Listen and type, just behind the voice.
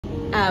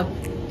app.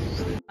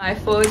 My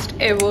first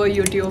ever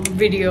YouTube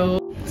video.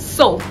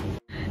 So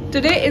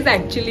today is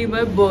actually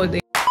my birthday.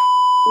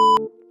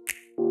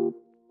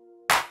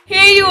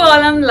 Hey you all,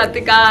 I'm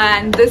Latika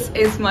and this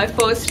is my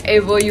first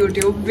ever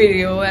YouTube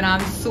video and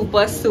I'm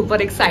super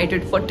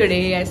excited for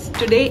today as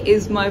today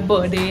is my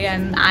birthday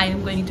and I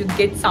am going to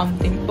get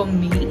something for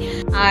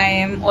me. I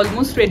am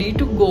almost ready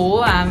to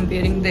go. I'm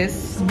wearing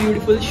this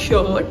beautiful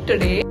shirt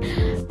today.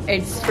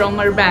 It's from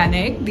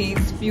Urbanic.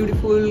 These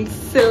beautiful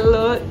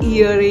silver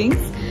earrings.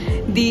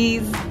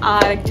 These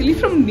are actually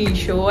from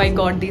Meesho. I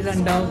got these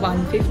under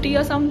 150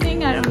 or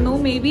something. I don't know,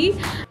 maybe.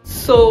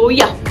 So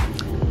yeah,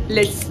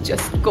 let's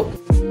just go.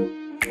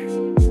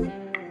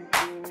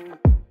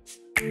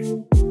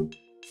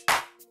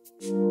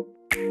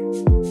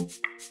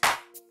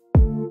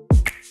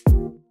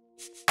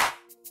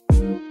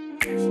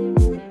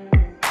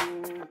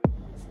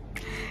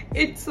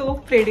 It's so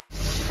pretty.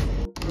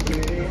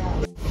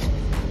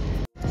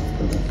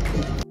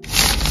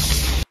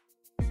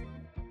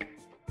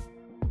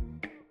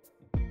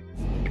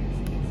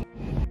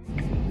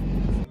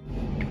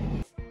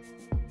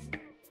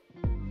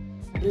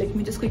 Let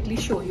me just quickly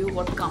show you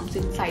what comes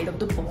inside of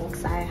the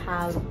box. I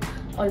have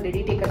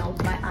already taken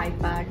out my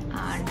iPad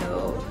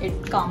and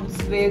it comes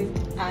with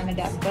an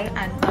adapter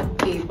and a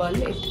cable.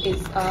 It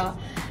is a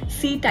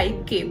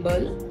C-type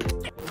cable.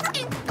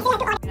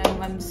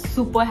 I'm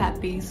super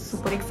happy,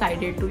 super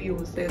excited to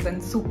use this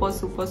and super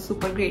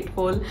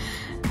grateful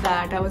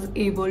that I was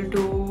able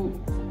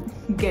to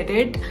get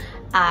it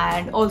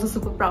and also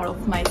super proud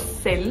of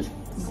myself.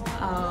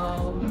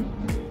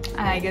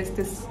 And I guess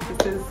this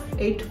is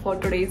it for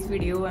today's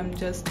video. I'm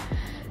just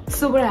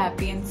super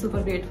happy and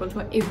super grateful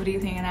for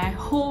everything and I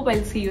hope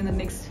I'll see you in the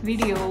next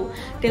video.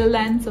 Till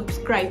then,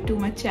 subscribe to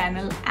my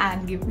channel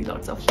and give me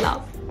lots of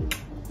love.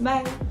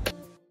 Bye.